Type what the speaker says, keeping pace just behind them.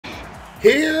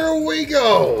Here we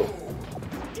go.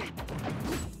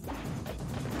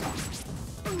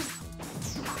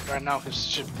 Right now, his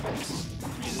ship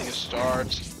using a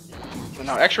start. But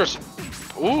now, extras.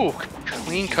 Ooh,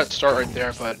 clean cut start right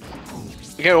there, but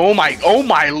again, oh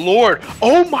my lord,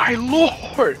 oh my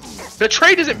lord! The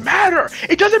trade doesn't matter.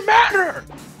 It doesn't matter.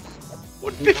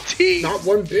 115. Not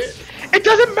one bit. It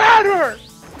doesn't matter.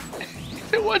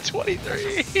 It's at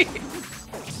 123.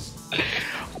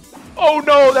 Oh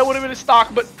no, that would have been a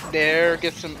stock, but there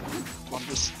gets him on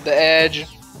the edge.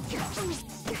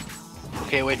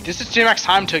 Okay, wait, this is Jmac's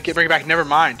time to bring it back. Never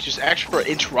mind. Just Extra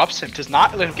interrupts him, does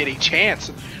not let him get a chance.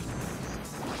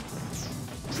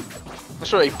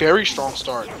 That's a very strong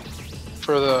start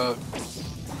for the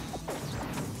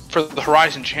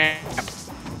Horizon champ.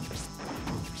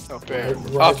 Up air,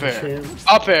 up air,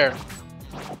 up air.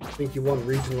 I think you won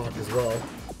region lock as well.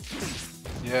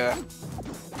 Yeah,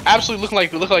 absolutely looking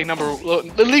like number,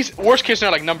 at least worst case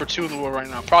scenario, like number 2 in the world right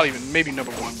now. Probably even maybe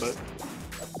number 1, but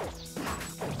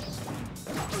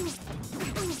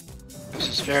this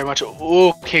is very much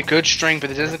okay. Good string, but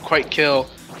it doesn't quite kill.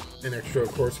 And Extra,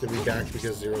 of course, gonna be back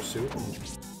because zero suit.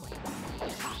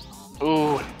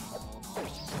 Ooh.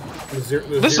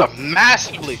 This is a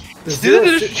massively. The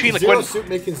zero suit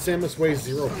making Samus weigh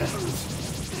 0 pounds.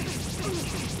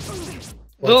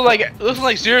 Looks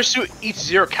like zero suit eats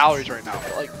 0 calories right now.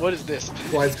 Like, what is this?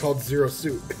 That's why it's called zero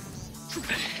suit.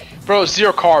 Bro,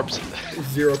 0 carbs.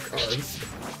 0 carbs.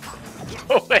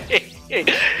 Oh, wait.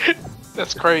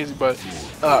 That's crazy, but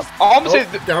all I'm gonna say.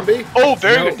 Down B. Oh,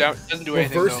 very good. Down. Doesn't do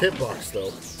anything. Reverse hitbox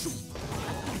though.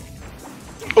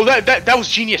 Oh, that was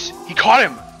genius. He caught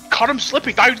him. Caught him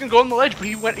slipping. Thought he was gonna go on the ledge, but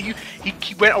he went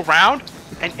around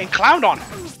and clowned on him.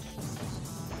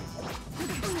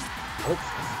 Oh.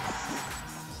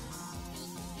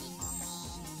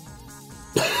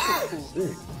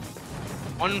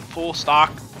 One full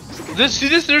stock. There's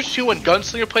 2 when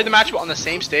Gunslinger played the matchup on the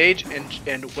same stage,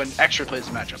 and when Extra plays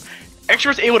the matchup.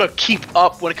 Extra's able to keep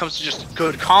up when it comes to just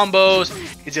good combos.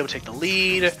 He's able to take the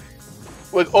lead.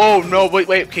 Oh no! Wait!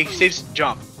 Okay, he saves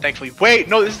jump. Thankfully. Wait,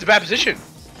 no, this is a bad position.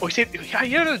 Oh, he saved. Yeah,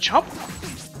 he had another jump.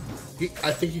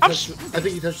 I think he touched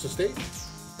the stage.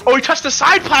 Oh, he touched the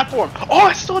side platform. Oh,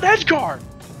 it's still an edge guard.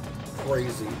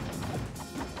 Crazy.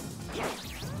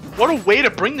 What a way to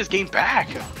bring this game back.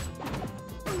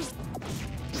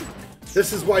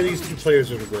 This is why these 2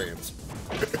 players are the grands.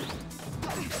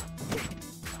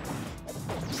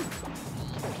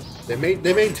 They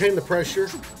maintain the pressure,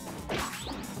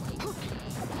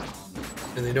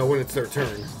 and they know when it's their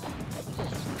turn.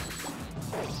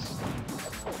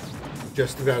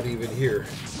 Just about even here,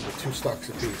 with 2 stocks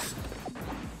apiece.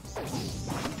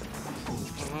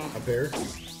 Up air.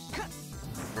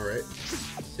 All right.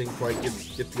 Didn't quite get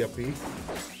the up B.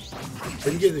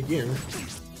 Didn't get it again.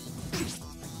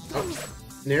 Oh,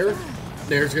 Nair.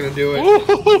 Nair's gonna do it.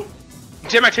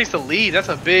 Jmac takes the lead. That's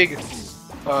a big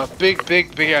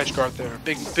edge guard there.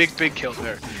 Big kill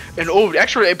there. And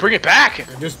Extra, bring it back.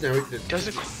 And just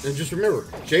remember,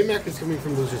 Jmac is coming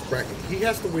from losers bracket. He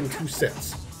has to win 2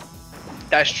 sets.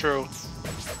 That's true.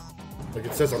 Like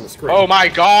it says on the screen. Oh my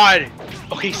god.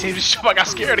 Okay, he saved his jump. I got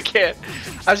scared again.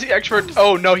 I see Extra.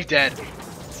 Oh no, he's dead.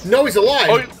 No, he's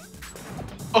alive.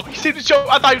 Oh, he saved his jump.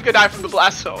 I thought he was gonna die from the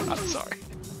blast zone. I'm sorry.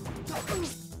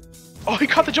 Oh, he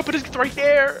caught the jump, but it's right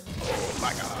there. Oh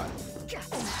my god.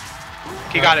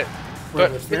 Okay, got it.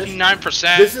 But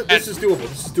 59%. This is doable.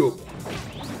 This is doable.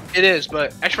 It is,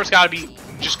 but Extro's got to be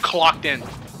just clocked in.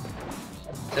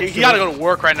 He got to go to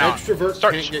work right now. Extrovert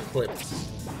can't get clipped.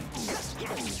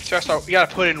 You got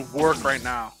to put in work right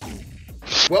now.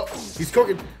 Well, he's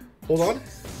cooking. Hold on.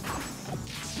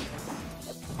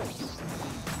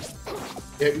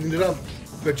 Yeah, you ended up.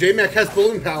 But Jmac has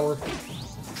balloon power.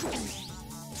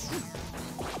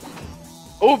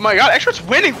 Oh my god, Extra's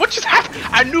winning! What just happened?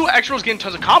 I knew Extra was getting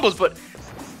tons of combos, but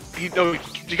you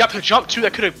got to jump too.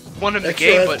 That could have won him the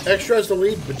game. But Extra has the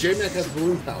lead, but Jmac has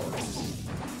balloon power.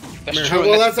 That's true.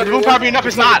 Well, that's balloon power being enough.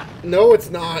 It's not. No, it's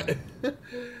not.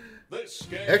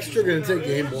 Extra gonna take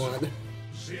game 1.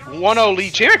 1-0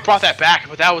 lead. Jmac brought that back,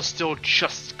 but that was still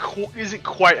just isn't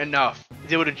quite enough.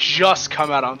 They would have just come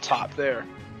out on top there.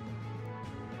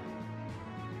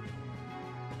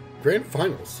 Grand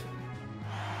Finals.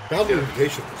 Battle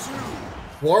Invitationals.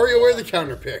 WarioWare the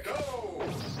counter pick.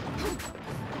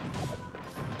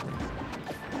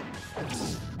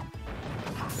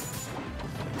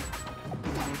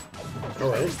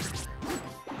 Alright.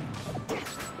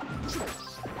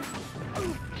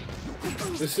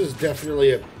 This is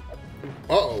definitely a...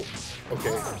 Uh-oh.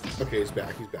 Okay. Okay, he's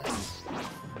back. He's back.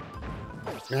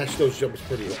 Mash those jumps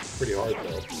pretty hard,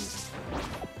 though.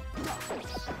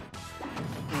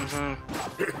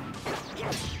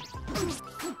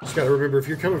 Just gotta remember, if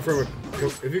you're coming from one of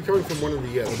the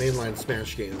mainline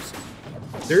Smash games,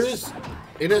 there is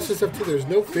in SSF2 there's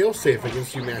no failsafe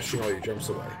against you mashing all your jumps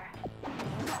away.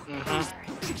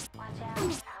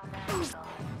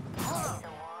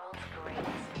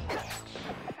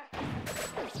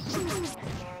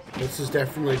 This has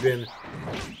definitely been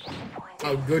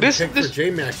a good pick for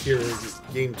Jmac here in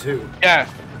game 2. Yeah.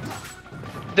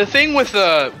 The thing with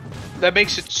that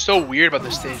makes it so weird about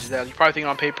this stage is that you're probably thinking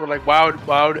on paper like, wow,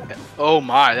 oh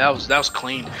my, that was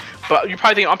clean. But you're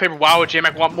probably thinking on paper, why would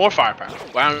Jmac want more firepower?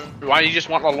 Why do you just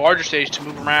want a larger stage to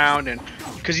move around? And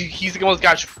because he's one of those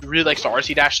guys who really likes to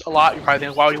RC dash a lot, you're probably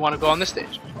thinking, why would you want to go on this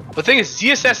stage? But the thing is,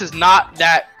 ZSS is not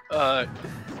that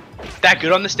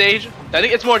good on the stage. I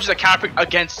think it's more just a counter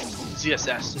against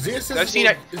ZSS.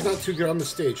 ZSS is not too good on the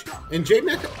stage, and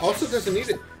Jmac also doesn't need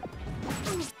it.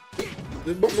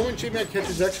 The moment Jmac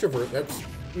catches Extrovert, that's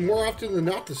more often than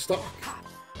not the stock.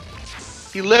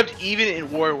 He lived even in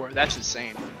WarioWare. That's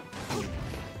insane.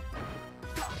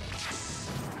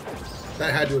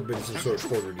 That had to have been some sort of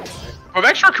quarter deal, right? If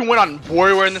Extrovert can win on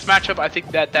WarioWare in this matchup, I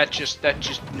think that just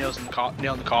nails in the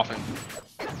coffin.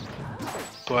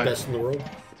 But best in the world.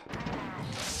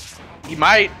 He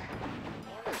might.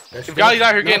 If Gali's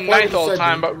out here getting 9th all the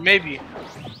time, but maybe.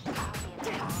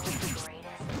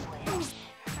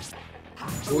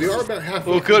 Well, we are about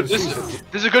halfway. Oh, good. This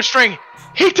is a good string.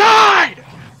 He died.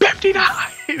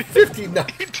 59. 59.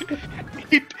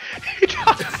 he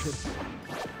died.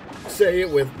 Say it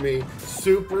with me.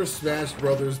 Super Smash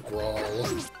Brothers Brawl.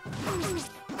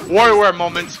 WarioWare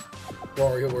moment.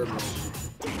 WarioWare moment.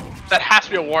 That has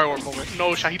to be a WarioWare moment.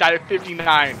 No shot. He died at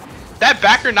 59. That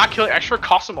backer not killing extra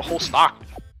cost him a whole stock.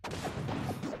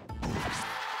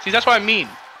 See, that's what I mean.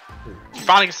 He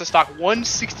finally gets the stock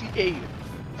 168.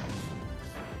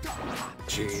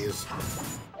 Jeez.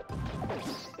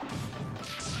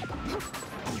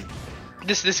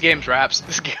 This game's raps.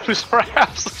 This game is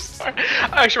raps. I'm sorry.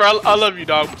 Actually, I love you,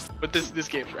 dog, but this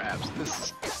game's raps.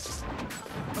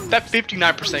 That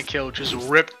 59% kill just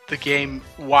ripped the game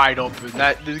wide open.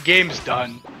 The game's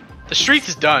done. The streak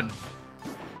is done.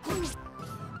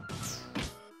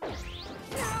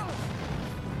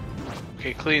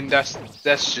 Okay, clean. That's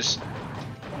just.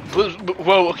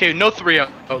 Whoa. Okay, no 3-0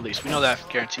 at least. We know that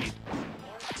guaranteed.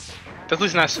 That's at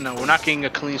least nice to know. We're not getting a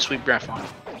clean sweep grand final.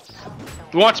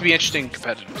 We want it to be interesting and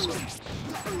competitive. So.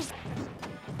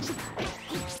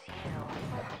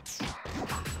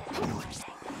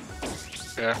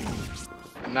 Yeah.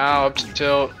 And now up to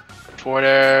tilt. Forward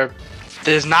air.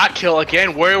 Does not kill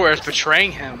again. WarioWare is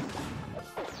betraying him.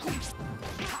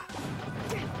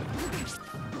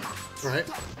 Alright.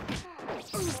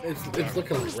 It's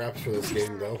looking like raps for this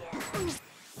game though.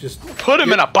 Just put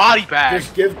him in a body bag.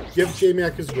 Just give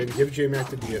Jmac his win. Give Jmac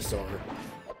the DSR.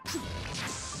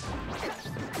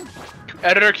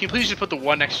 Editor, can you please just put the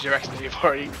 1 next to Jmac in the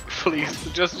party, please?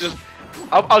 Just.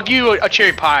 I'll give you a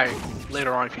cherry pie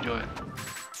later on if you do it.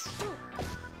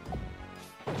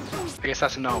 I guess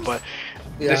that's a no, but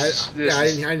yeah, I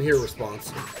didn't hear a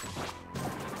response.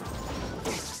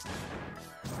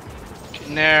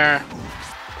 Getting there.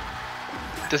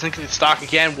 Doesn't get the stock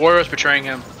again. Wario's betraying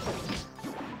him.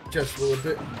 Just a little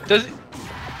bit. Does it?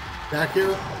 Back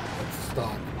here.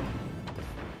 Stock.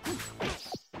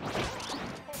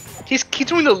 He's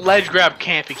doing the ledge grab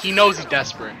camping. He knows he's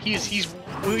desperate. He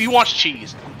wants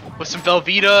cheese with some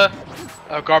Velveeta,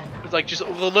 like just a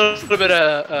little bit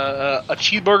of a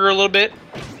cheeseburger, a little bit.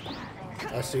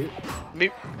 I see.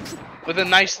 Maybe with a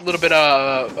nice little bit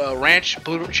of ranch,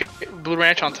 blue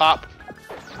ranch on top.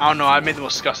 I don't know. I made the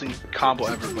most disgusting combo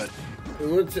ever, but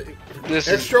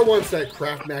Extra wants that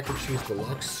Kraft mac and cheese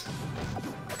deluxe.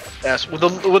 Yes, with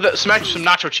some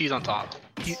nacho cheese on top.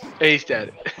 He's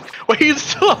dead. Wait, he's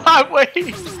still alive.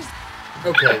 Wait.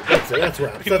 Okay, that's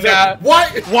right.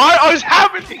 What? What is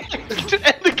happening? To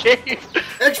end the game.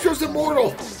 Extra's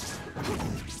immortal.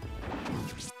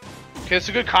 Okay, it's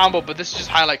a good combo, but this is just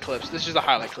highlight clips. This is just a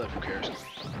highlight clip. Who cares?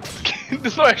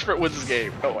 There's no expert wins this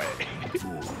game. No way.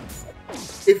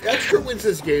 If Extra wins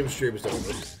this game, stream is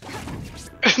over.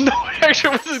 No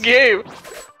Extra wins this game.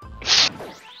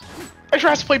 Extra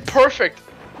has to play perfect.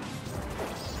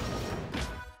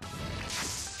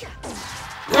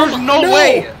 There's no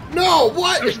way. No,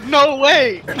 what? There's no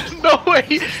way. There's no way.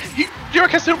 Jmac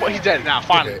has to. He's dead now.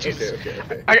 Finally.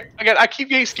 Okay. I keep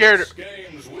getting scared. This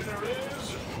game's winner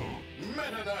is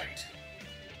Meta Knight.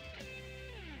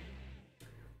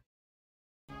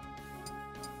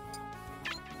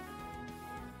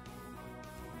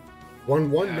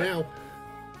 1-1 now.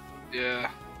 Yeah.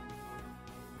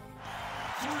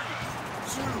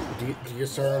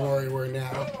 DSR on WarioWare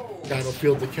now. That'll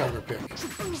field the counter pick.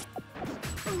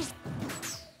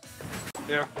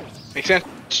 Yeah, makes sense.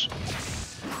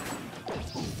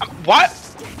 What?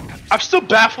 I'm still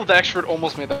baffled that Extrov3rt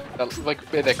almost made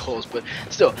that close, but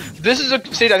still, this is a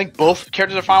stage I think both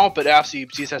characters are final, but obviously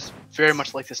ZSS very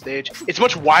much like this stage. It's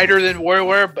much wider than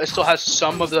WarioWare, but it still has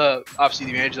some of the obviously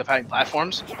the advantages of having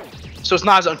platforms, so it's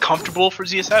not as uncomfortable for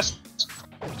ZSS.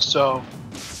 So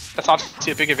that's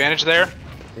obviously a big advantage there.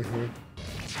 Mm-hmm.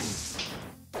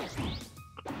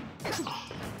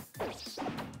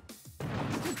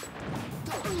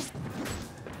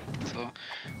 So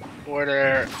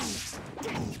order.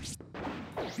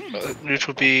 Which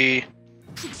would be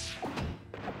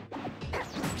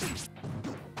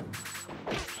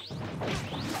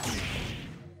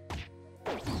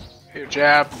here,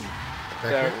 jab.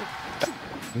 There.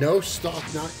 No stop,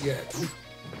 not yet.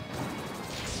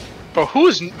 Bro,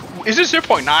 is this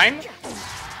 0.9?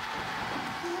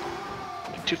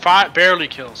 2.5 barely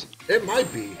kills. It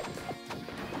might be.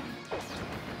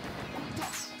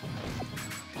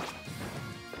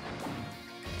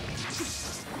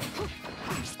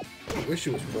 I wish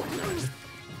it was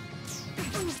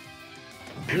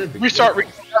 0.9. Restart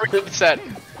set.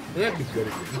 That'd be good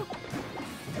again.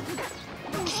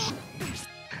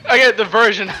 I get the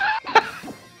version.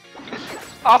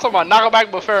 I'll talk about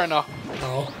knockback, but fair enough.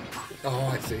 Oh,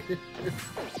 I see.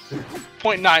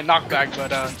 0.9 knockback, but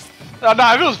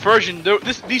no, if it was version,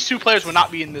 these two players would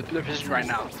not be in their position right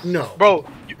now. No, bro.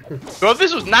 If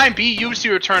this was 9B, you would see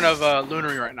a return of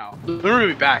Lunary right now. Lunary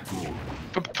would be back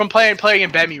from playing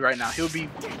in Bemi right now. He would be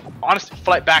honestly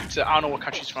flight back to I don't know what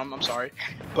country he's from. I'm sorry,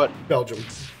 but Belgium.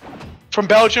 From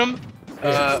Belgium.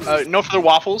 No further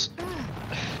waffles.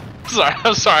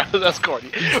 I'm sorry. That's corny.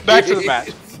 Back to the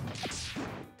match.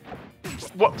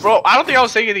 What, bro? I don't think I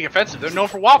was saying anything offensive. They're known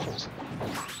for waffles.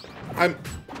 I'm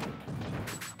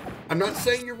not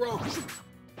saying you're wrong.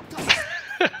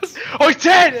 Oh, he's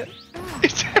dead!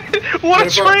 He's dead! What a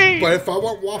trade! But if I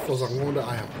want waffles, I'm going to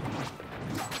IHOP.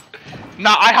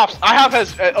 Nah, IHOP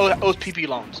has owes PP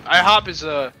loans. IHOP is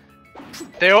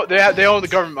they owe the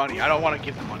government money. I don't want to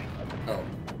give them money. Oh,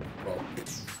 well.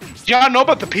 Do y'all know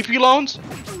about the PP loans?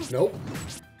 Nope.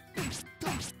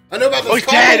 I know about the he's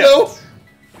dead! though.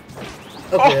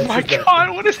 Okay, oh my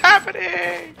god, what is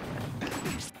happening?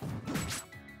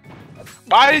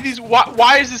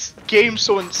 Why is this game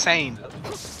so insane?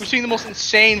 We're seeing the most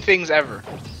insane things ever.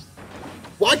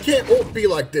 Why can't ult be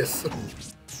like this?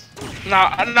 No,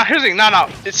 here's the thing. No.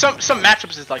 It's some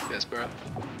matchups is like this, bro.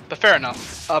 But fair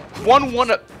enough.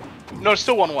 1-1. No, it's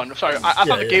still 1-1. I'm sorry. I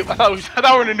thought the game. I thought we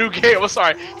were in a new game. I'm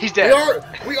sorry. He's dead.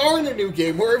 We are in a new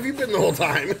game. Where have you been the whole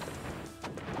time?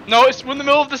 No, we're in the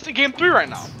middle of this game 3 right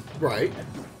now. Right.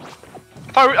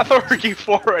 I thought we were game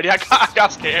 4 already. I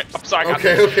got scared. I'm sorry.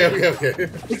 Okay.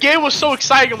 The game was so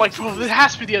exciting. I'm like, bro, this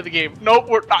has to be the other game. Nope,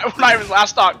 we're not even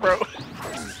last stock, bro.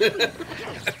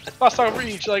 Last stock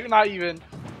reach, like not even.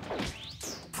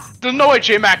 There's no way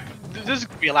Jmac. This is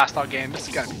gonna be a last stock game. This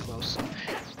is gonna be close.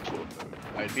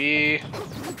 Might be.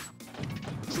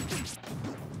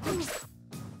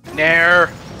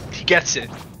 Nair, he gets it.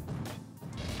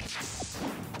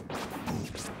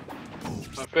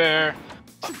 Up there.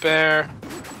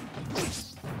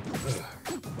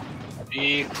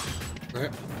 B.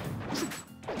 Alright.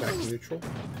 Back to neutral.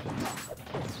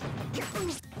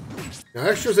 Now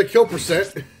Extra's a kill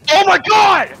percent. Oh my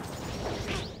god!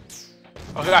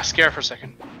 Oh, I got scared for a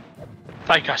second. I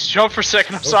thought you guys jumped for a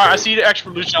second. I'm sorry. I see the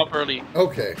extra blue jump early.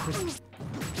 Okay.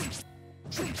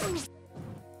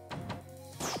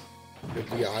 Good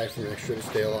DI from Extra to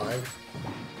stay alive.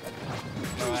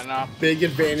 Big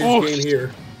advantage game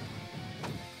here.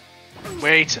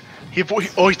 Wait.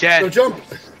 He's dead. No jump.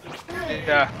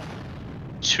 Yeah.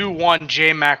 2-1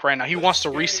 Jmac right now. He wants to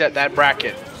reset that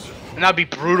bracket. And that'd be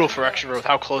brutal for Extrov3rt with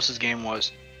how close his game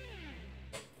was.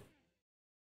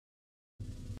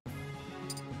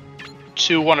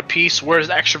 2-1 apiece. Where does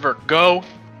Extrov3rt go?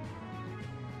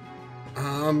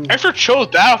 Extrov3rt chose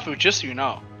Battlefield, just so you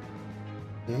know.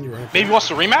 Maybe he wants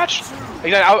to rematch?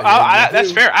 Like,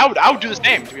 that's fair. I would do the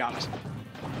same, to be honest.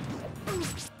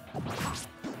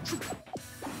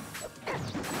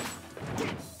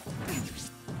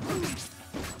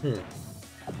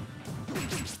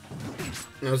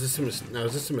 Now is this a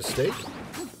mistake?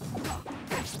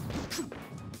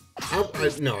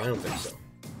 No, I don't think so.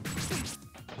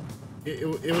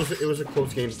 It was a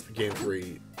close game for game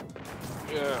 3.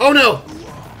 Yeah. Oh no!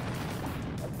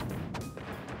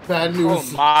 Bad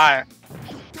news. Oh my!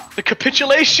 The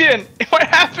capitulation! What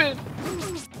happened?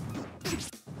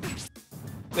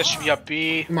 That should be up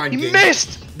B. He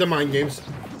missed! The mind games.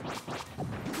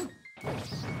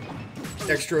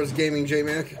 Extras Gaming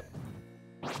Jmac.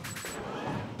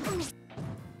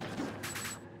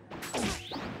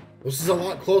 This is a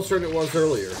lot closer than it was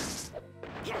earlier.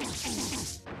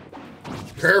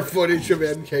 Rare footage of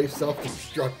MK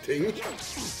self-destructing.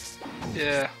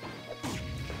 Yeah.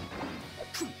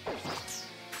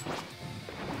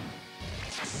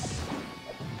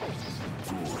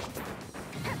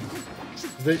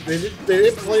 They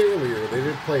didn't play earlier. They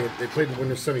didn't play it. They played the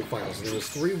winter semifinals, and it was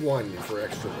 3-1 for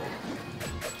Extra.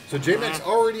 So Jmac's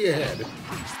already ahead.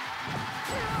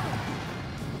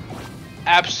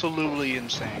 Absolutely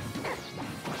insane.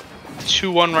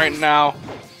 2-1 right now.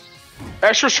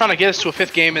 Extra's trying to get us to a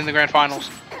 5th game in the grand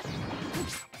finals.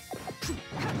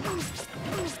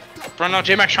 Right now,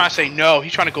 Jmac's trying to say no.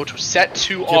 He's trying to go to set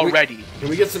 2 already. Can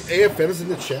we get some AFMs in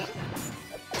the chat?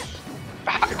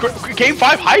 Game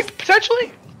 5 hype,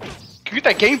 potentially? Can we get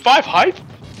that Game 5 hype?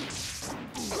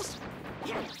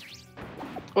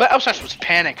 Well, that outside was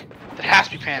panic. That has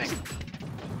to be panic.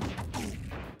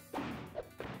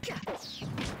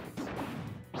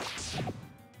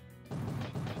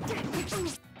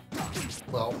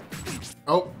 Well,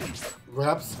 oh,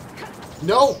 perhaps.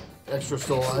 No! Extra's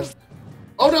still alive.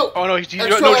 Oh no! Oh no, he's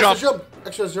Extra no has jump. to jump.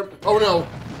 Extra has to jump. Oh no!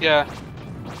 Yeah.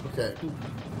 Okay.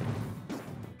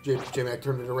 Jmac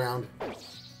turned it around. I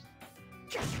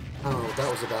don't know what that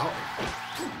was about.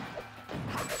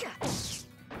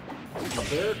 Up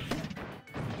there.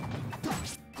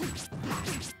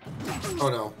 Oh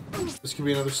no. This could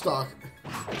be another stock.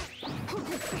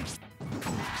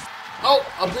 Oh,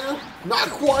 up there? Not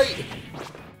quite!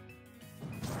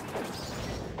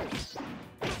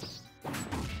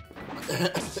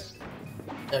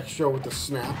 Extra with the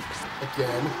snap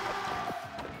again.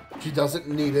 She doesn't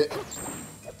need it.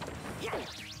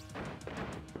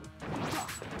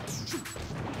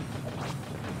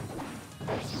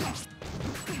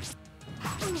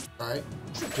 Alright.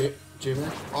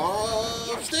 Jmac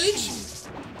off stage?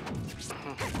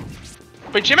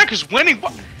 But Jmac is winning.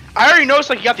 I already noticed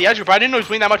like he got the edge, but I didn't know he was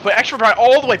winning that much. But Extra brought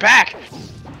all the way back.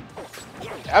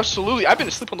 Absolutely. I've been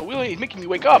asleep on the wheel and he's making me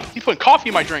wake up. He's putting coffee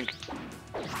in my drink.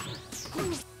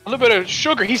 A little bit of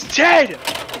sugar. He's dead.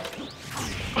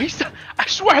 Oh, I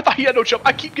swear I thought he had no jump.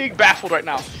 I keep getting baffled right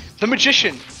now. The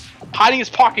magician hiding his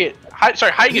pocket.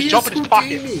 Hiding his jump in his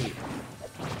pocket.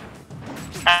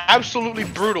 Absolutely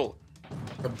brutal.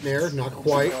 Up there, not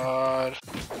quite. God.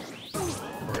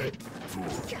 Alright.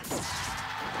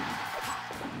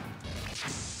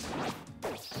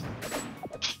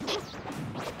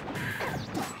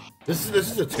 This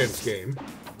is a tense game.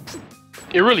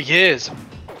 It really is.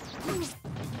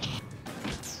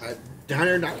 Down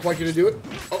there, not quite gonna do it.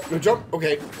 Oh, no jump.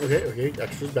 Okay.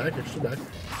 Extra's back.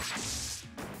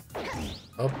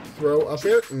 Up throw up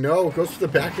here. No, goes to the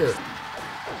back here.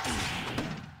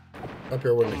 Up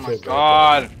here wouldn't have killed.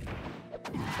 God.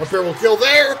 Up here will kill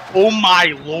there. Oh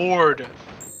my lord.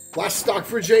 Last stock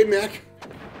for Jmac.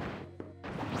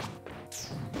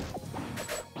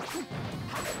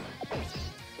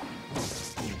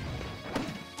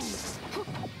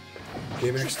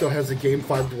 Jmac still has a game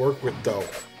 5 to work with though.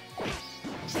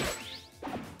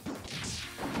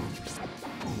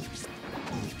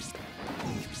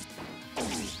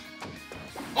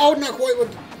 Oh, not quite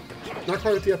with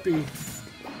the FB.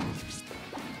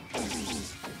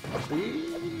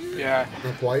 FB? Yeah.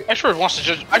 Not quite. Extra wants to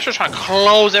just. Extra's trying to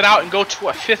close it out and go to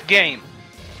a 5th game.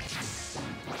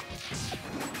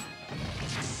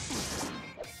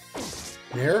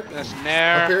 Nair? That's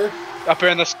Nair. Up here? Up here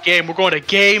in this game, we're going to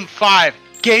Game 5.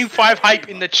 Game 5 hype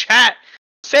in the chat.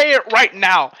 Say it right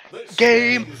now.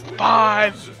 Game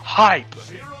 5 hype.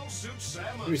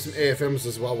 Give me some AFMs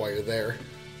as well while you're there.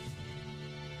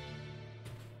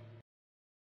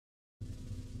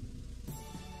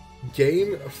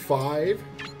 Game 5.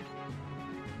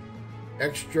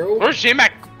 Extra. Where's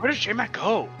Jmac? Where does Jmac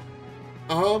go?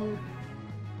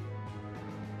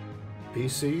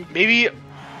 PC. Maybe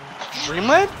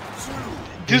Dreamland?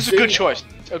 This is a good choice.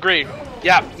 Agreed.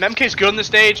 Yeah, MK's good on this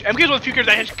stage. MK's one of the few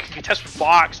characters that can test with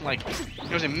Fox and like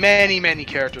there's many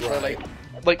characters right?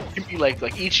 like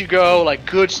Ichigo, like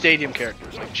good stadium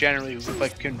characters, like generally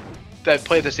like can that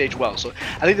play the stage well. So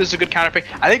I think this is a good counter pick.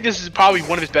 I think this is probably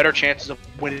one of his better chances of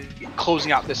winning,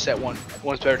 closing out this set one of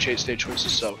his better stage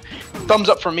choices. So thumbs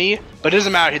up for me, but it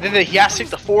doesn't matter. He has to take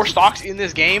the 4 stocks in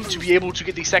this game to be able to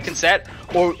get the second set,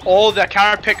 or all of that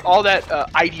counter pick, all that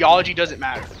ideology doesn't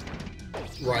matter.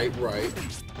 Right.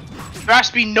 There has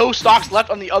to be no stocks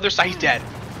left on the other side. He's dead.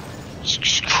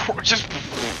 Just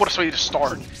what a way to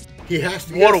start. He has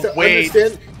to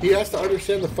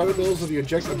understand the fundamentals of the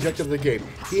objective of the game.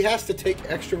 He has to take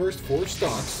Extrov's 4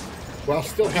 stocks while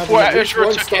still having at least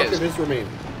 1 stock of his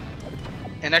remaining.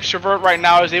 And Extrovert right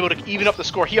now is able to even up the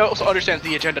score. He also understands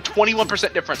the agenda.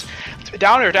 21% difference.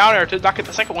 Down air to not get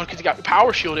the second one because he got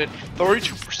power shielded.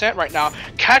 32% right now.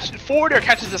 Forward air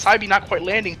catches the side B, not quite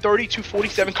landing.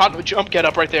 32-47. Caught a jump get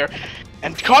up right there.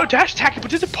 And caught a dash attack, but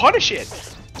doesn't punish it.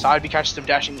 Side B catches him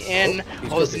dashing in.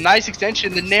 Oh, it's a nice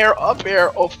extension. The Nair up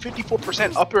air of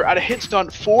 54% up air out of hit stun.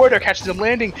 Forward air catches him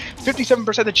landing.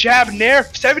 57% the jab. Nair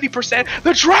 70%.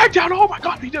 The drag down. Oh my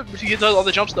god. He does all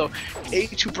the jumps though.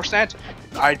 82%.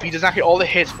 Alright, B does not get all the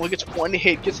hits. Only gets one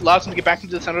hit. Allows him to get back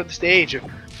into the center of the stage.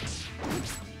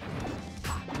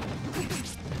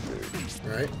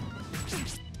 Alright.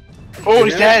 Oh,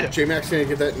 he's dead. Jmac's gonna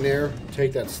get that Nair.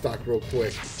 Take that stock real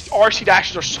quick. RC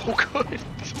dashes are so good.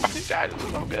 These RC dashes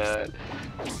are so good.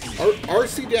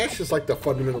 RC dash is like the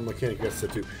fundamental mechanic of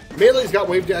set 2. Melee's got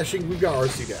wave dashing, we've got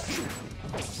RC dash.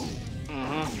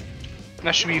 And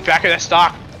that should be back at that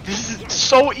stock. This is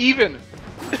so even.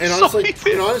 And honestly,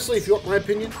 if you want my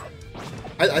opinion,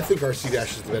 I think RC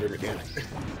dash is the better mechanic.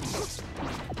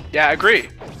 Yeah, I agree.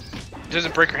 It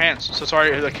doesn't break your hands, so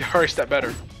sorry, like already step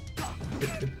better.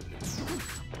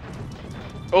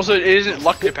 Also, it isn't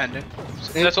luck dependent.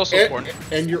 So that's also important.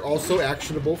 And you're also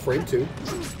actionable frame 2.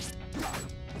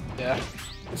 Yeah.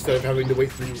 Instead of having to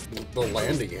wait through the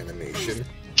landing animation.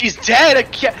 He's dead. I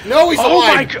can't. No, he's alive.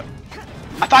 Oh my god.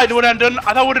 I thought it would have done.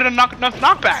 I thought it would have done enough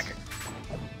knockback.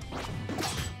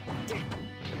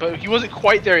 But he wasn't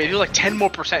quite there. If he was like 10 more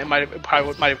percent, it might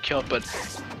have killed. But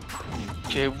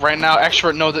okay, right now,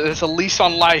 Extrovert knows that there's a lease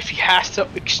on life. He has to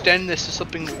extend this to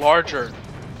something larger.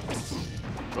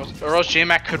 Or else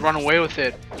Jmac could run away with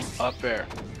it. Up air,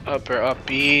 up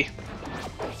B.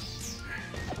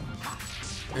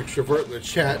 Extrovert in the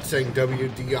chat saying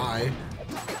WDI.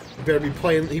 He better be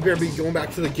playing. He better be going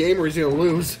back to the game, or he's gonna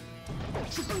lose.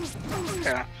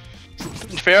 Yeah.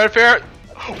 Fair.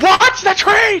 What? That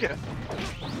trade?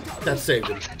 That saved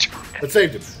him. That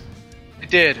saved him. It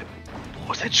did. What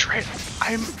was that trade?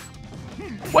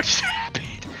 What just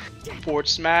happened? Forward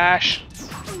smash.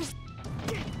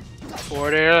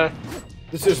 Forward air.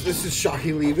 This is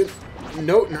Shahi leaving.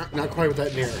 No, not quite with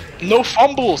that Nair. No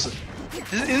fumbles.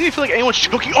 Doesn't even feel like anyone's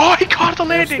choking. Oh, he caught the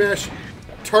landing. Smash.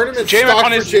 Tournament Jmac stock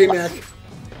on for his Jmac.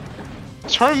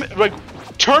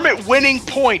 Tournament winning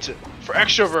point for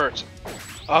Extrovert.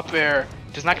 Up air.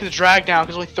 Does not get the drag down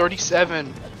because only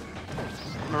 37.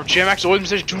 Remember, Jmac's always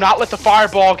says, do not let the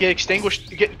fireball get extinguished,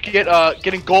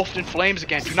 get engulfed in flames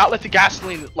again. Do not let the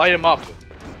gasoline light him up.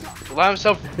 Don't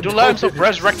let himself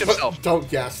resurrect himself. Don't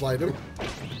gaslight him.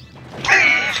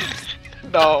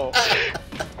 No.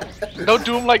 Don't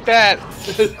do him like that.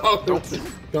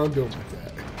 Don't do him like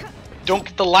that. Don't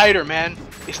get the lighter, man.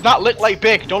 It's not lit like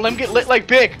Big. Don't let him get lit like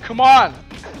Big. Come on.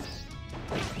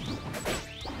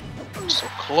 So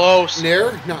close.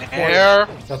 Nair? Not Nair.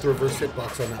 quite. Got the reverse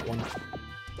hitbox on that one.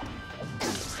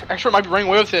 Extrovert might be running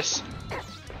away with this.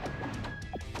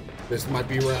 This might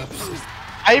be wraps.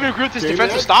 I even agree with this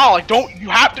defensive style. Like,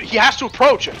 he has to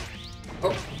approach it.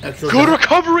 Oh, good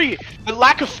recovery! The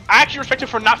lack of actually respect him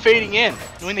for not fading in.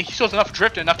 Knowing that he still has enough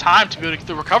drift and enough time to be able to get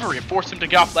the recovery and force him to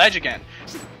get off the edge again.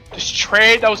 This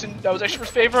trade that was Extrovert's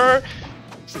favor.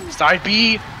 Side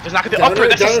B does not get the upper.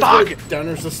 That's a stock.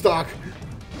 Downers the stock.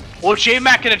 Well,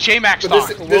 Jmac and a Jmac stock.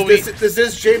 This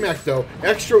is Jmac though.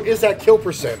 Extra is that kill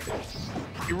percent.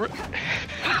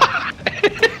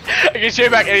 I guess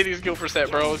Jmac anything's kill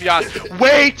percent, bro. Let's be honest.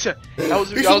 Wait! That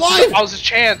was his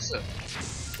chance.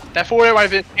 That forward air might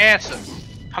have been his chance.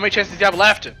 How many chances do you have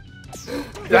left?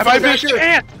 That might have been his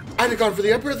chance. I'd have gone for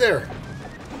the up air there.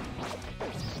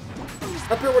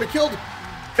 Up air would have killed.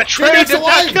 The trade did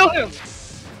not kill him.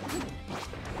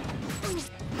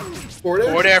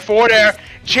 Forward air. Forward air.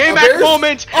 Jmac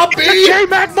moment. Up It's a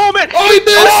Jmac moment. Oh, he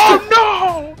missed.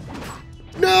 Oh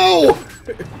no!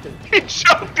 He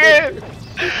choked in.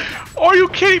 Are you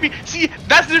kidding me? See,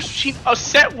 that's the difference between a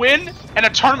set win and a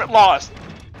tournament loss.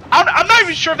 I'm not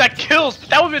even sure if that kills, but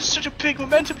that would have been such a big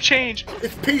momentum change.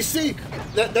 It's PC.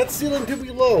 That ceiling do be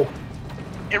low.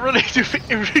 It really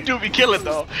do be killing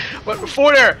though. But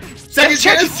before there, second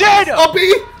chance. He's dead. Up B.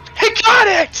 He got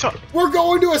it. We're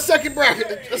going to a second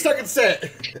bracket, a second set.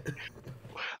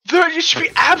 It should be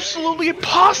absolutely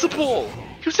impossible.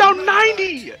 He was down 90.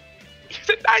 He was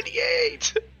at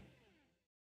 98.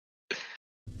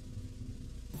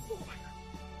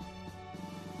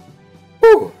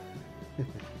 Whew.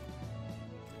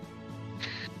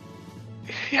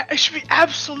 Yeah, it should be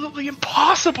absolutely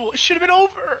impossible. It should have been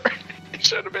over. It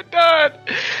should have been done.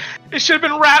 It should have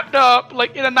been wrapped up,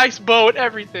 like in a nice bow and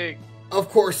everything. Of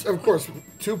course.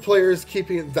 Two players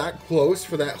keeping it that close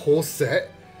for that whole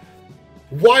set.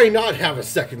 Why not have a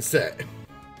second set?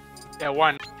 Yeah,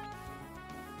 why not?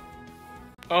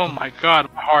 Oh my god,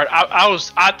 my heart.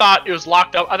 I thought it was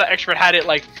locked up. I thought Extrovert had it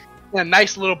like in a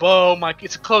nice little bow. Like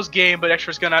it's a close game, but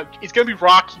Extrovert's gonna be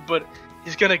rocky, but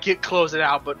he's gonna close it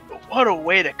out. But what a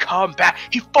way to come back.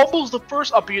 He fumbles the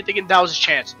first up, and you're thinking that was his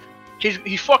chance.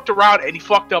 He fucked around and he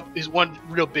fucked up his one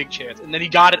real big chance, and then he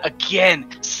got it again.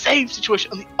 Same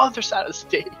situation on the other side of the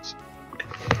stage.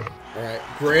 All right,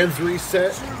 Grand's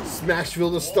reset.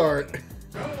 Smashville to start.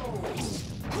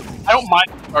 I don't mind.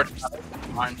 I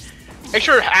don't mind. Make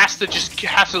sure has to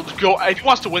go. If he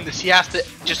wants to win this, he has to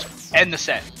just end the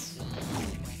set.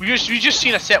 We just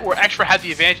seen a set where Extra had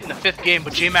the advantage in the 5th game,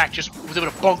 but Jmac just was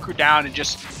able to bunker down and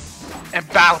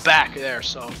battle back there.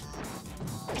 So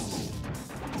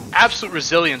absolute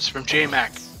resilience from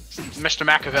Jmac, Mr.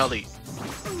 Machiavelli.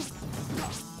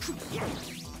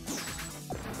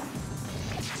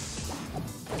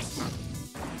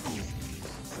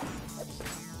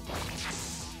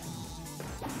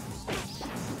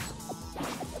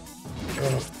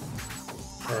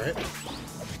 Alright.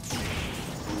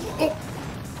 Oh!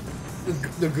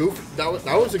 The goof, that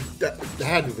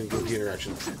had to have been goofy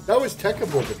interaction. That was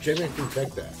techable, but Jmac didn't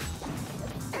tech that.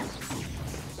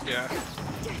 Yeah.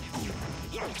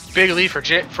 Big lead for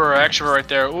Extrovert right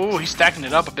there. Ooh, he's stacking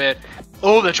it up a bit.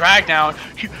 Oh, the drag down.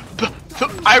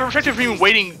 I respect him for even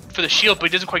waiting for the shield, but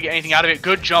he doesn't quite get anything out of it.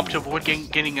 Good jump to avoid getting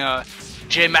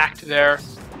Jmac there.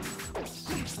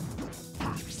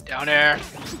 Down air,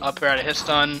 up air out of his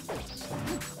stun.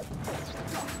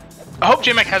 I hope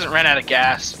Jmac hasn't ran out of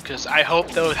gas, because I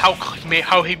hope though how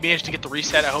he managed to get the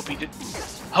reset. I hope he did.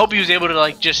 I hope he was able to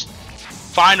like just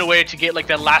find a way to get like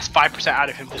that last 5% out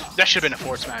of him. That should have been a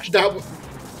forward smash. That was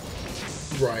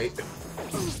right.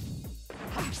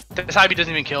 This Ivy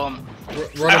doesn't even kill him.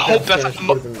 I hope that's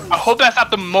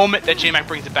not the moment that Jmac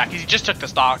brings it back. He just took the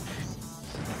stock.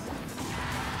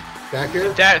 Back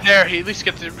here. There, he at least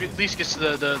gets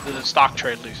the stock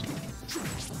trade at least.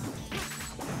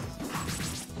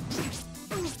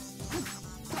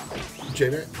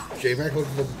 Jmac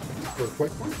looking for a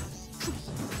quick one.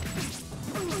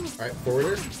 Alright,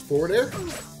 forward air.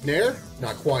 Nair?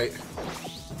 Not quite.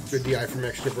 Good DI from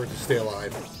Extrovert to stay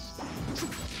alive.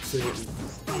 So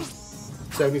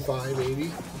 75,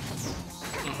 80.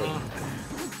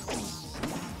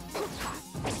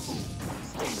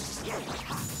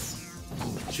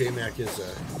 Jmac is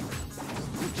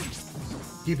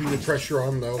keeping the pressure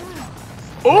on though.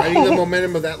 Riding the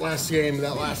momentum of that last game,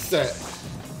 that last set.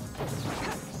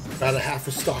 About a half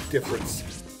a stock difference.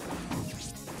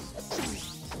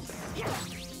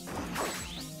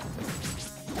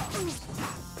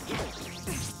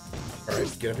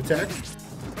 Alright, get up attack.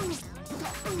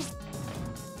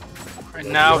 Right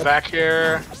now, back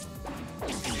here.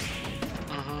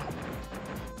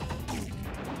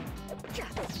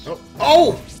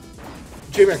 Oh!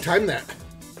 Jmac timed that.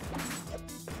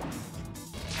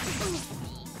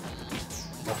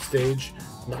 Off stage.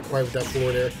 Not quite with that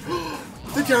forward air.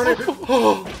 The down air.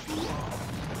 Oh!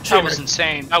 That was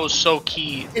insane. That was so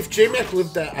key. If Jmac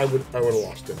lived that, I would have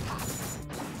lost it.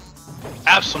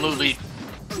 Absolutely.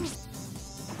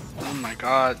 Oh my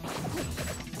god.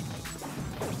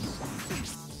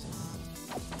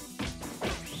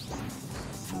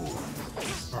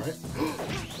 Alright.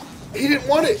 He didn't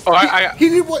want it. Oh, he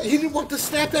didn't want to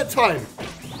snap that time.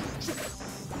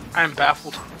 I'm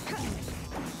baffled.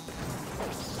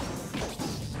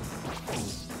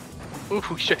 Ooh,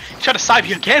 he tried to side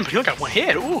B again, but he only got one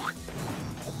hit. Ooh.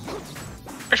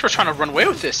 Extro's trying to run away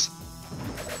with this.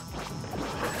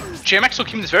 Jmac still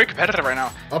keeping this very competitive right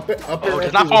now. Up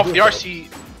does not fall for the RC.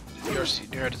 The RC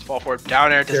there does fall for it.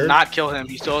 Down air does not kill him.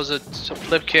 He still has a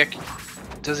flip kick.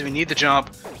 Doesn't even need the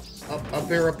jump. Up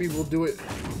air, up B will do it.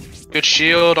 Good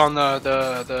shield on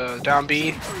the down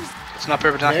B. It's not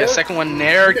fair, but not the second one.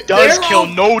 Nair does kill.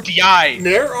 No DI.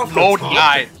 Nair off no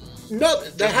DI. No,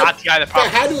 that had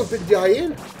to have been DI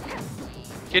in.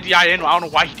 He had DI in. I don't know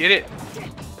why he did it.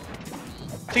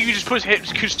 I think he just put his hit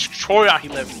because Troy out. He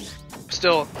lived.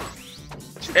 Still,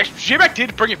 Jmac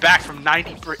did bring it back from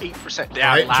 98%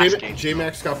 down last game.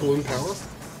 Jmac's got balloon power.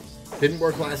 Didn't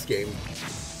work last game,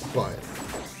 but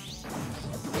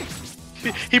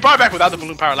he brought it back without the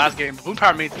balloon power last game. Balloon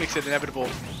power makes it inevitable.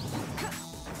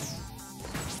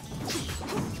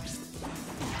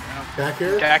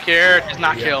 Back here does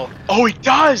not kill. Oh, he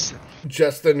does!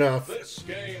 Just enough.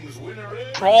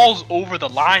 Crawls over the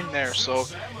line there, so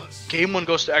game 1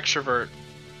 goes to Extrovert.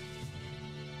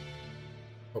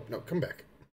 Oh, no, come back.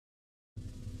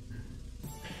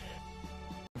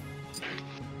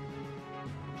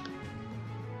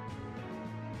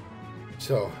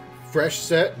 So, fresh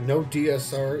set, no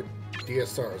DSRs.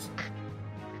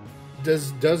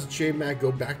 Does Jmac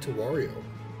go back to Wario?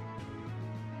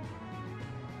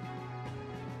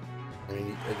 I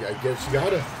mean, I guess you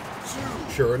gotta.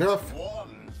 Sure enough.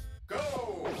 1,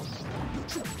 go!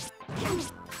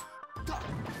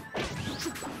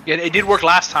 Yeah, it did work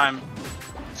last time.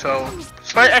 So,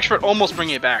 despite Extrovert almost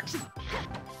bringing it back.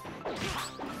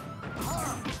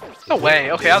 No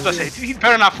way. Okay, I was about to say, he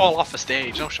better not fall off the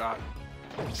stage. No shot.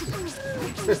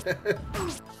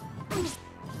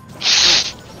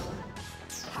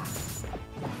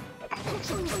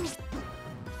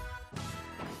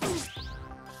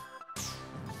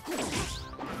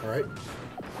 Alright.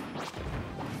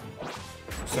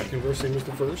 Second verse, same as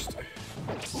the first.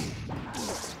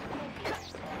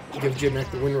 Give Jmac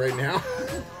the win right now.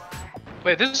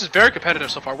 Wait, this is very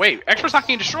competitive so far. Wait, Extro's not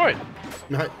getting destroyed.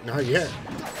 Not yet.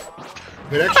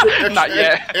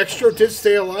 But Extra did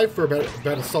stay alive for about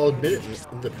a solid minute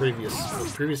in the previous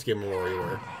game of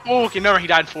WarioWare. Oh, okay, never. He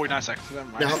died in 49 seconds. Never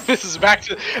mind. Now, this is back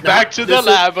to the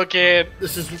lab again.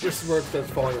 This is where it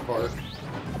starts falling apart.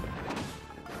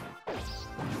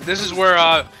 This is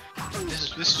where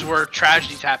this is where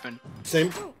tragedies happen.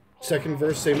 Same second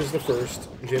verse, same as the first.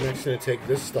 Jmac's gonna take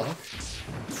this stock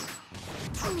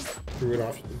through an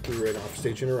off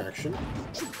stage interaction,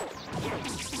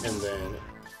 and then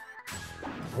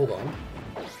hold on,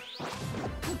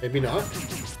 maybe not.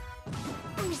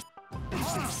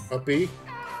 Up B,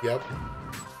 yep.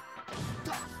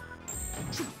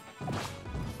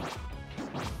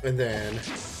 And then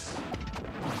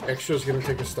Extra's gonna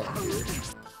take a stock here.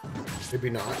 Maybe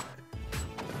not.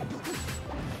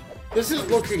 This is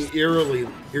looking eerily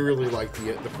like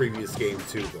the previous game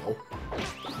too, though.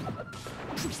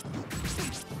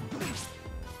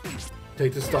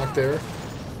 Take the stock there.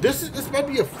 This might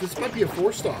be a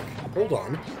 4 stock. Hold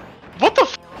on. What the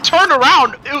f? Turn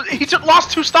around! He just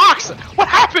lost 2 stocks. What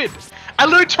happened? I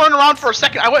literally turned around for a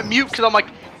second. I went mute because I'm like,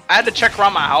 I had to check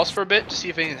around my house for a bit to see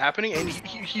if anything's happening, and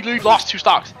he literally lost 2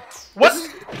 stocks. What?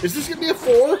 Is this gonna be a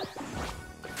 4?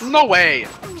 No way.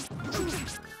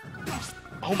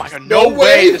 Oh my god, no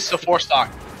way this is a 4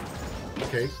 stock.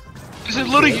 Okay. This is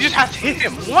literally, you just have to hit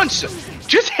him once.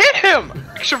 Just hit him!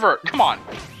 Extrovert, come on.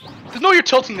 There's no you're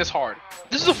tilting this hard.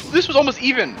 This was almost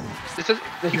even.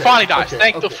 He finally dies.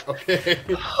 Okay,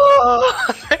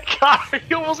 Thank God,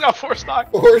 he almost got 4 stock.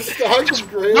 4 stock is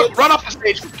great. Run off the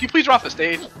stage. Can you please run off the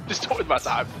stage? Just don't waste my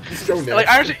time. Just go next. Like,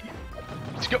 I understand.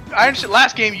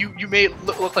 Last game you made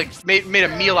look like made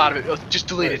a meal out of it. Just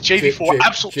deleted. JV4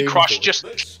 absolutely crushed. Just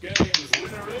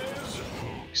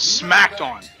smacked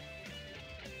on.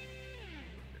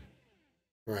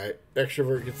 Right.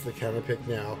 Extrovert gets the counter pick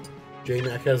now.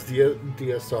 Jmac has the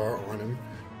DSR on him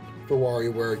for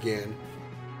WarioWare again.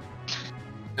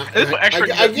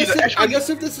 I guess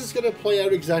if this is gonna play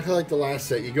out exactly like the last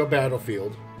set, you go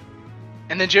Battlefield.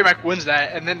 And then Jmac wins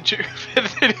that, and then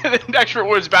Extrovert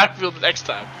wins Battlefield the next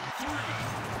time.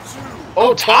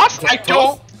 Oh, toss?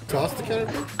 Toss the counter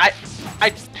pick?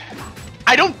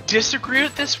 I don't disagree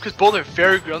with this because both are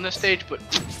very good on this stage, but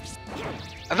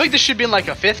I think this should be in like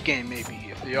a 5th game maybe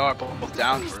if they are both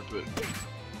down for it. But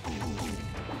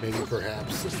maybe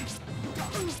perhaps.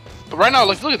 But right now,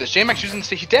 look at this. Jmac's using the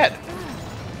stage. He's dead.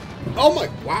 Oh my!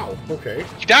 Wow. Okay.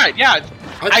 He died. Yeah.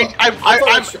 I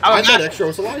thought Extra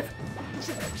was alive.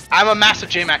 I'm a massive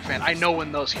Jmac fan. I know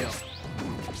when those kill.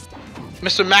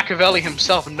 Mr. Machiavelli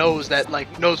himself knows that,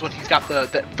 knows when he's got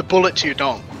the bullet to your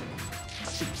dome.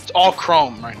 It's all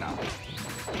chrome right now.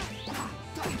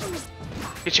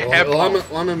 Get your head. Well,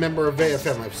 I'm a member of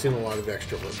AFM. I've seen a lot of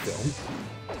Extrovert film.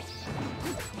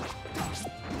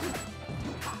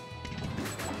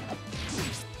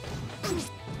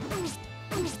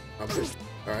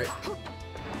 All right.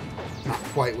 Not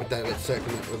quite with that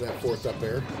second, with that 4th up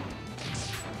there.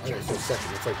 I didn't say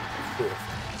second. It's like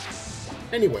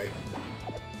 4th. Anyway.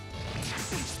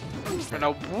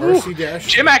 Now, RC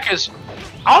dash. Jmac is.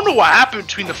 I don't know what happened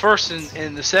between the first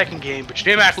and the second game, but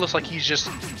Jmac looks like he's just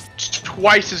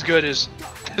twice as good as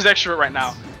Extrovert right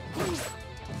now.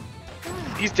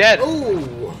 He's dead.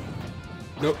 Oh.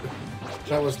 Nope.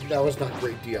 That was not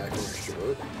great DI for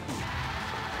Extrovert.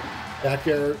 Back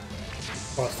air,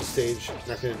 across the stage,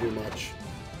 not going to do much.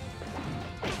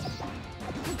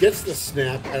 Gets the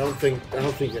snap. I don't think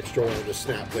Extra wanted to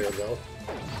snap there though.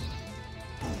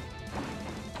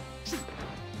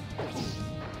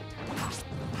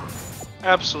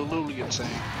 Absolutely insane.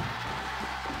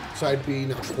 Side B,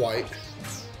 not quite.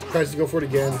 Tries to go for it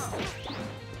again.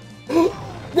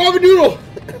 Robin Noodle!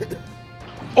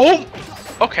 Oh!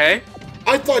 Okay.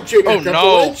 I thought Jmac got the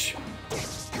ledge.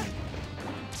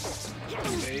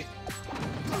 Okay.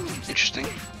 Interesting.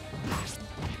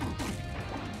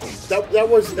 That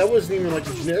wasn't even like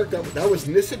a generic. That was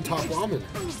Nissan Top Ramen.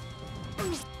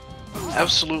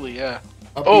 Absolutely, yeah.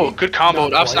 Up Oh, B, good combo.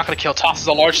 That was quite. not gonna kill. Tosses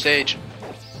a large stage.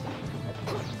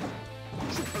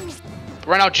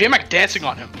 Right now, Jmac dancing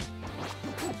on him.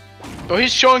 Oh,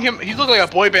 he's showing him. He's looking like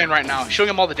a boy band right now. He's showing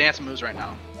him all the dance moves right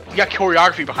now. He got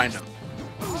choreography behind him.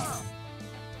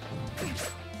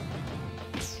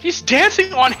 He's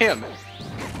dancing on him. Up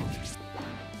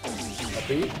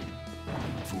B.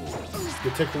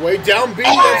 Good take away. Down B.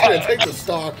 That's gonna take the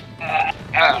stock.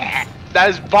 That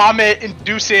is vomit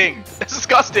inducing. That's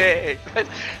disgusting.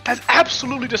 That's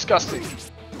absolutely disgusting.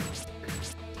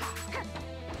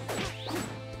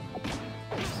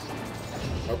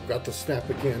 Oh, got the snap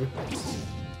again.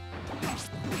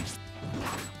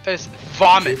 That is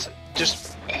vomit.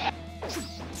 Just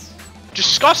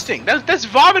disgusting. That's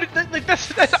vomit.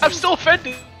 That's I'm still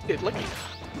offended. Like,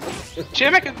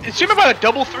 Jmac is Jmac about a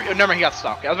double three? Oh, never mind, he got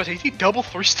stock. I was about to say, is he double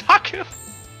three stock him?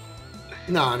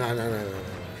 No.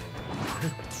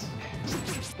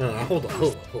 No, hold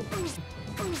on.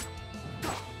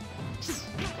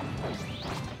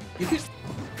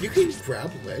 You can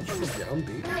grab ledge from down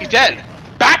B. He's dead.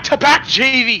 Back-to-back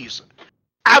JVs.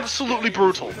 Absolutely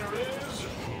brutal.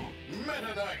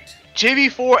 Meta Knight.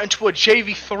 JV4 into a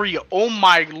JV3. Oh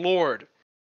my lord.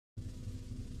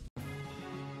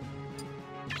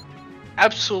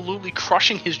 Absolutely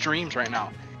crushing his dreams right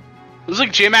now. It looks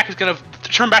like Jmac is gonna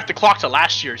turn back the clock to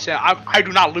last year, saying, "I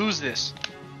do not lose this."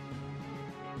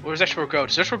 Where does Extrov go?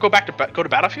 Does Extrov go back to go to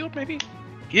Battlefield? Maybe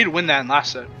he did win that in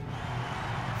last set.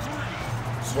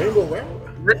 Rainbow round.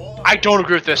 I don't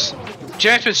agree with this.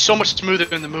 Jmac's been so much smoother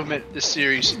in the movement this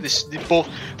series,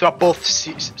 throughout both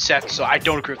sets. So I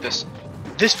don't agree with this.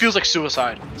 This feels like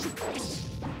suicide.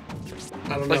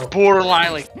 I don't know. Like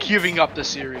borderline, like giving up the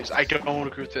series. I don't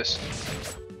agree with this.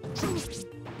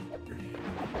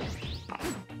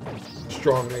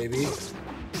 Strong maybe.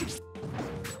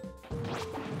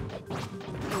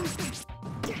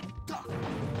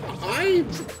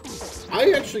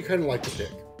 I actually kind of like the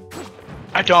pick.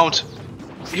 I don't.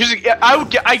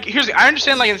 I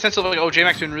understand, like, in the sense of like, oh,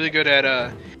 Jmac's been really good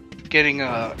at getting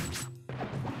like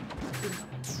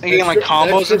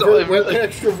combos.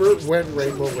 Extrovert went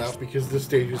rainbow route because the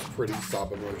stage is pretty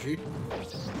sob emoji.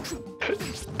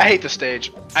 I hate the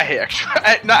stage. I hate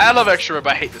I love Extrovert,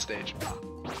 but I hate the stage.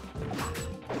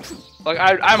 Like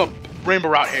I'm a rainbow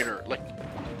route hater, like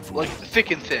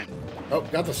thick and thin. Oh,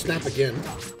 got the snap again.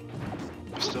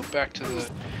 Still back to the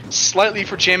slightly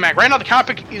for Jmac. Right now the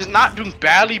counter pick is not doing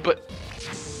badly, but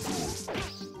you know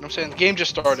what I'm saying, the game just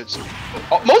started. So,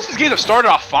 most of these games have started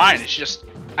off fine. It's just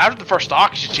after the first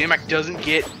stock, it's just Jmac doesn't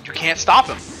get. You can't stop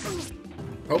him.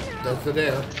 Oh, that's the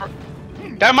dare.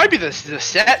 That might be the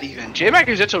set even. Jmac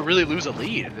is yet to really lose a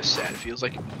lead in this set. It feels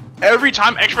like every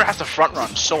time Extra has to front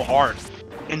run so hard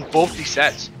in both these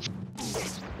sets.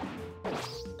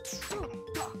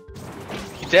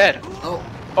 He's dead. Oh.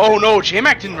 Oh no,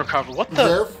 Jmac didn't recover. What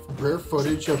the? Rare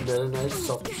footage of Meta Knight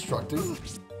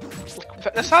self-destructing.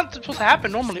 That's not supposed to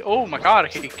happen normally. Oh my god,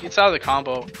 okay, he gets out of the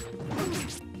combo.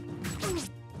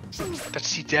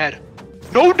 That's he dead.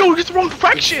 No, it's the wrong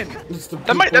direction!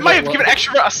 That might have given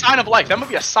Extra a sign of life. That might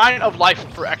be a sign of life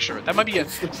for Extra. That might be a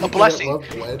blessing.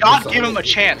 God gave him a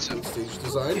chance.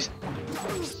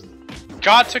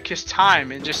 God took his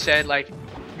time and just said, like,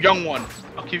 young one,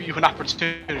 I'll give you an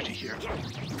opportunity here.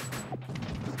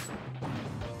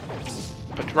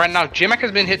 But right now, Jmac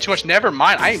has been hit too much. Never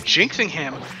mind. I am jinxing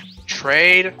him.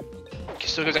 Trade.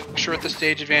 Still goes Extra at the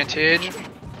stage advantage.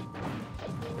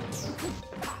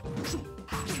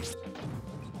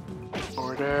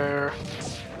 Order.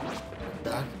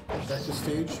 Back to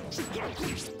stage.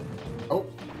 Oh.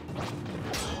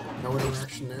 No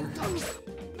interaction there.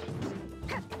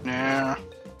 Yeah.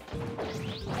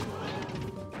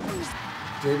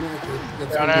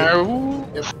 Jmac, Down there.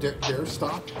 If dare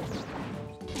stop.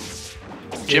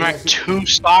 Jmac 2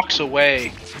 stocks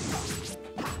away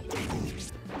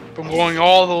from going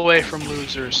all the way from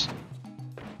losers.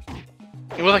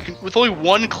 And with only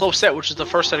one close set, which is the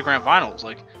first set of Grand Finals,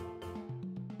 like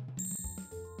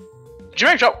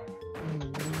Jmac dropped,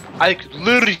 I think,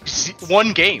 literally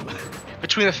one game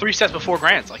between the 3 sets before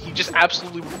Grands. Like, he just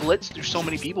absolutely blitzed through so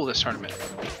many people this tournament.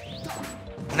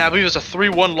 And I believe it was a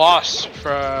 3-1 loss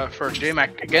for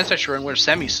Jmac against Extra in winter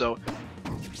semi. So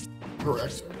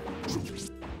Correct.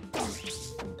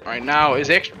 right now is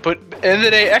Extra, but at the end of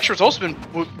the day, Extra's also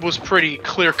was pretty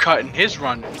clear cut in his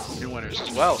run in winners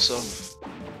as well. So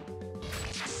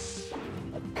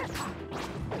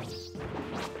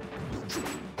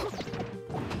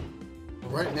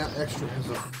right now, Extra has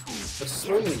a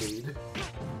slim lead.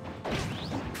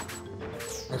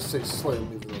 I say slim,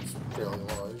 even though it's fairly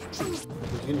large.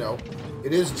 But you know,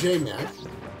 it is Jmac.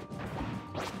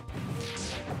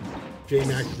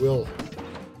 Jmac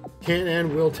can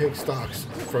and will take stocks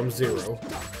from 0.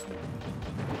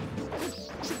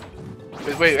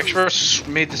 Wait, Extrovert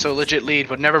made this a legit lead,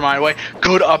 but never mind. Wait,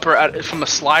 good upper from a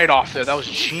slide off there. That was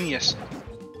genius.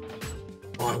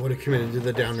 Oh, I would have committed to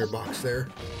the down air box there.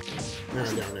 Not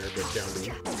down there, but down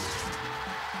B.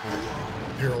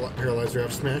 Paralyzer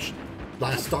F smash.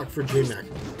 Last stock for Jmac.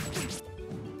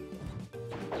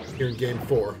 Here in game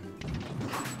 4.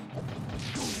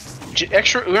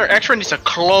 Extra needs to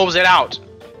close it out.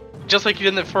 Just like you did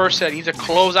in the first set. He needs to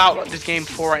close out this game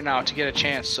 4 right now to get a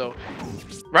chance. So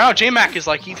right now Jmac is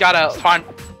like, he's gotta find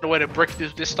a way to brick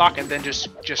this stock and then just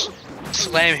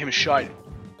slam him shut.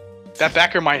 That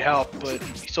backer might help, but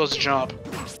he still has to jump.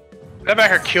 That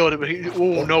backer killed it, but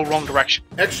no, wrong direction.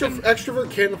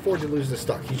 Extrovert can't afford to lose the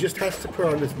stock. He just has to put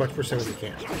on as much percent as he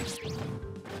can.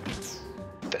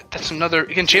 That's another.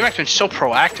 Again, Jmac's been so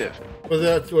proactive.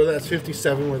 Whether that's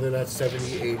 57, whether that's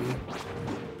 70, 80.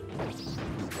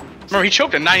 Remember, he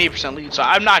choked a 98% lead, so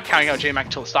I'm not counting out Jmac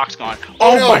until the stock's gone.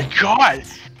 Oh no. My god!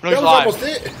 That was almost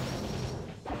it.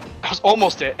 That was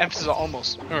almost it. Emphasis on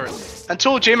almost.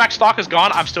 Until Jmac's stock is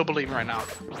gone, I'm still believing right now.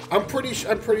 I'm pretty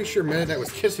sure Meta Knight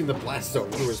was kissing the blast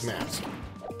zone through his mask.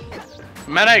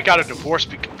 Meta Knight got a divorce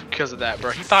because of that,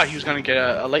 bro. He thought he was gonna get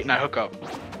a late night hookup.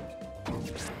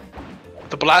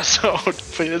 The blast zone, but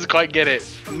he doesn't quite get it.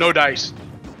 No dice.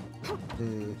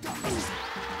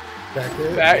 Back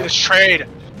there. This trade,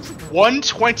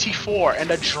 124 and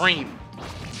a dream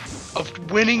of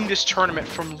winning this tournament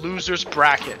from losers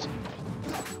bracket.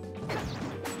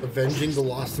 Avenging the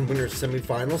lost and winners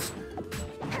semifinals.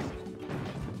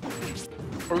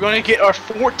 We're going to get our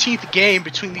 14th game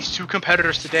between these two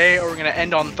competitors today, or we're going to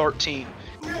end on 13.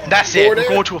 That's it. We're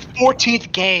going to a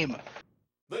 14th game.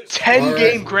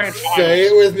 10-game grand final. Say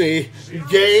it with me.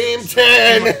 Game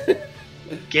 10.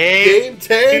 Game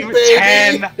 10, baby.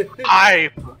 10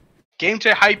 hype. Game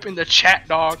 10 hype in the chat,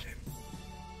 dog.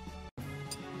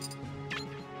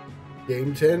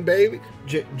 Game 10, baby.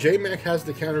 Jmac has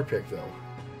the counter pick, though.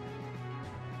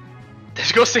 Does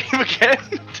he go stadium again?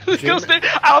 Does he go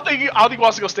stadium? I don't think he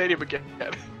wants to go stadium again.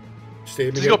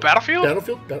 Stadium Does he go Battlefield?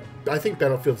 Battlefield? I think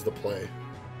Battlefield's the play.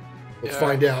 Let's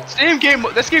find out. Stadium game.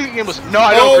 This game was no.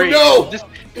 I don't agree. No!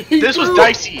 This was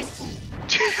dicey.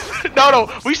 No.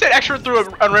 We said extra through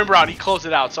a rim round. He closed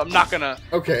it out, so I'm not gonna.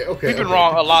 Okay. We've been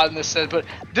wrong a lot in this set, but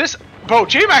this, bro,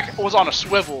 Jmac was on a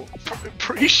swivel.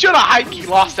 He should have hikey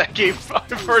lost that game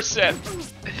first set.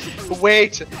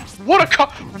 Wait,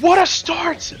 what a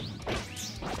start!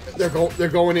 They're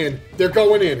going in. They're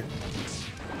going in.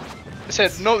 I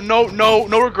said no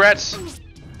regrets.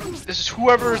 This is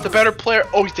whoever is the better player.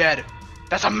 Oh, he's dead.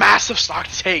 That's a massive stock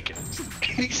to take.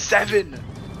 87.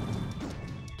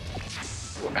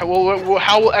 How will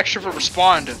Extrovert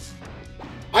respond?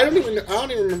 I don't even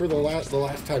remember the last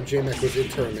time Jmac was in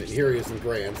tournament. Here he is in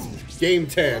grands. Game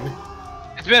 10.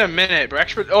 It's been a minute, bro.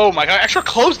 Extrovert. Oh my god, Extrovert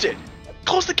closed it.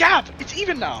 Close the gap. It's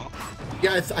even now.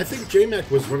 Yeah, I think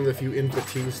Jmac was one of the few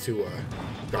invitees to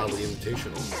Godly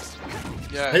Invitational.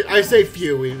 Yeah. I say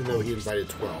few, even though he invited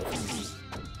 12.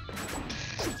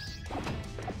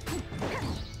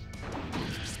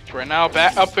 Right now,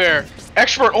 back up there.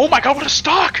 Extrovert. Oh my god, what a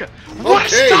stock! What a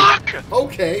stock!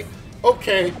 Okay.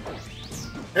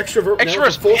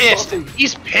 Extrovert's pissed.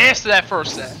 He's pissed at that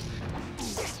first set.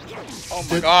 Oh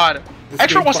my god.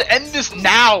 Extrovert wants to end this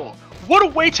now. What a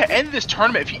way to end this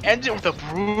tournament if he ends it with a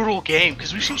brutal game,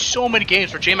 because we've seen so many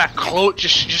games where Jmac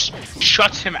just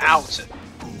shuts him out.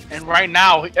 And right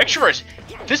now, Extrovert,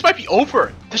 this might be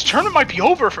over. This tournament might be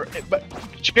over but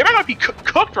Jmac might be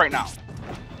cooked right now.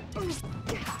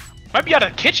 Might be out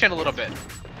of the kitchen a little bit.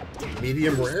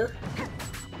 Medium rare?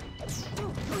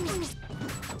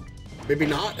 Maybe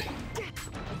not.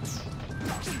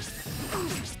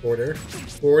 Forward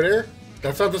air.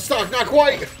 That's not the stock, not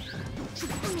quite.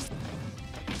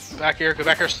 Back here, go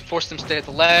back here, force him to stay at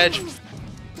the ledge.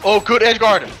 Oh, good edge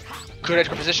guard. Good edge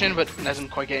guard position, but doesn't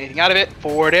quite get anything out of it.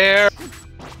 Forward air.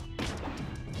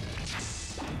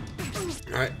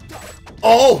 Alright.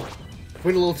 Oh!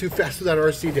 Went a little too fast with that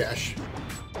RC dash.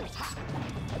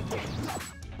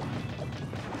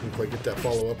 Didn't quite get that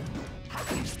follow-up.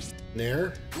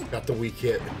 Nair. Got the weak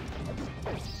hit.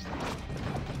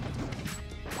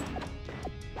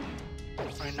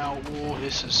 Right now, ooh,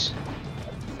 this is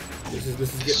getting a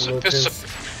little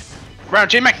tense. Round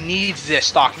Jmac needs this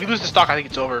stock. If he loses the stock, I think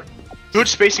it's over. Good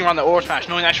spacing around the over smash,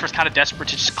 knowing that Extrovert's kind of desperate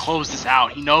to just close this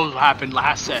out. He knows what happened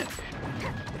last set.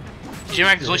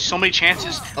 Jmac, there's only so many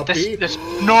chances. No!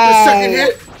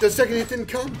 The second hit didn't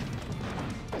come.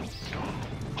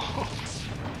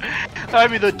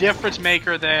 That'd be the difference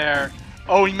maker there.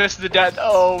 Oh, he missed the death.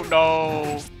 Oh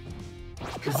no.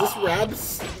 Is this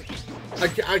Rabs? I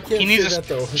can't He needs say that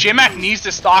though. Jmac needs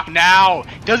to stock now.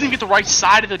 He doesn't get the right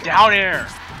side of the down air.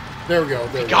 There we go.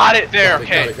 There we Got go. it there. Got it,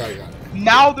 Okay. got it.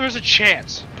 Now there's a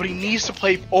chance, but he needs to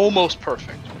play almost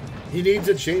perfect. He needs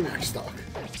a Jmac stock.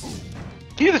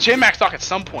 He needs a Jmac stock at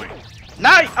some point.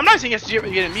 I'm not saying he has to get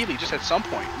it immediately, just at some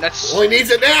point. That's Well, he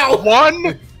needs it now.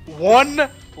 one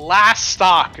last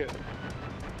stock.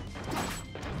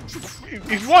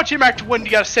 If you want Jmac to win,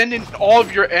 you gotta send in all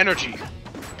of your energy.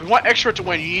 If you want Extra to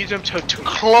win, you need him to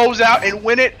close out and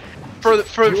win it for the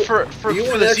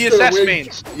ZSS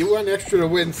mains. You want Extra to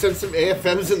win? Send some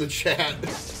AFMs in the chat.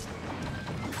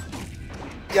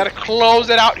 You gotta close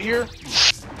it out here.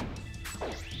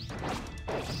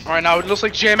 Alright, now it looks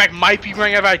like Jmac might be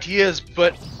running out of ideas,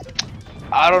 but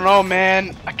I don't know,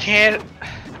 man. I can't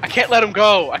let him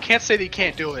go. I can't say that he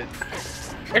can't do it.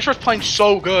 Extra's playing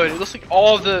so good. It looks like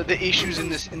all the issues in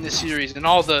this series and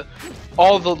all the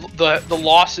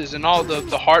losses and all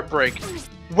the heartbreak.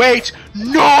 Wait,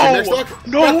 no,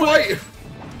 no.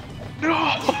 No!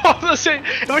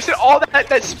 If I said all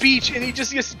that speech and he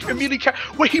just gets immediately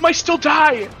wait, he might still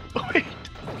die! Wait.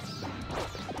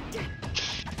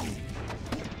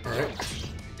 Alright.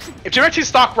 If Jmac takes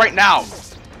stock right now,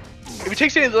 if he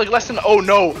takes it like less than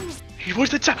no, he was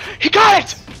the time. He got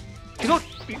it!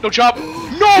 No job.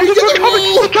 No,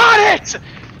 he got it!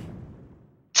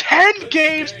 10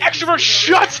 games, Extrovert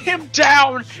shuts him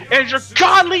down and is your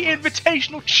godly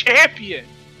invitational champion!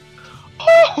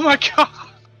 Oh my god!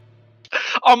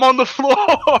 I'm on the floor!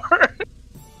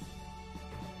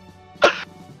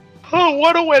 Oh,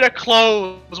 what a way to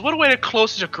close! What a way to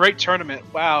close such a great tournament!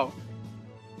 Wow.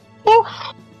 Woo.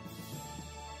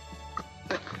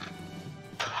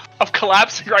 I'm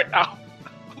collapsing right now.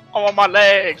 I'm on my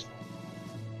legs.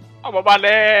 I'm on my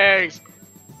legs.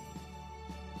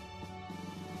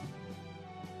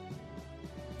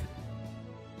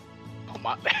 I'm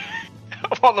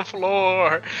on the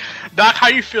floor. Doc, how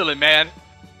you feeling, man?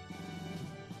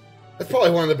 That's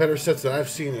probably one of the better sets that I've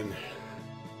seen in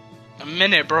a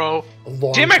minute, bro. a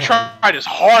long Jmac time. tried his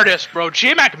hardest, bro.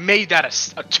 Jmac made that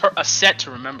a set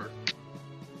to remember.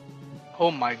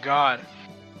 Oh my god.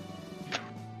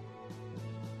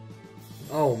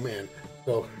 Oh man.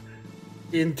 So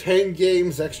in 10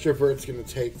 games, Extrovert's gonna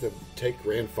take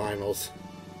grand finals.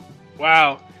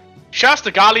 Wow. Shouts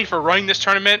to Gali for running this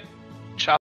tournament.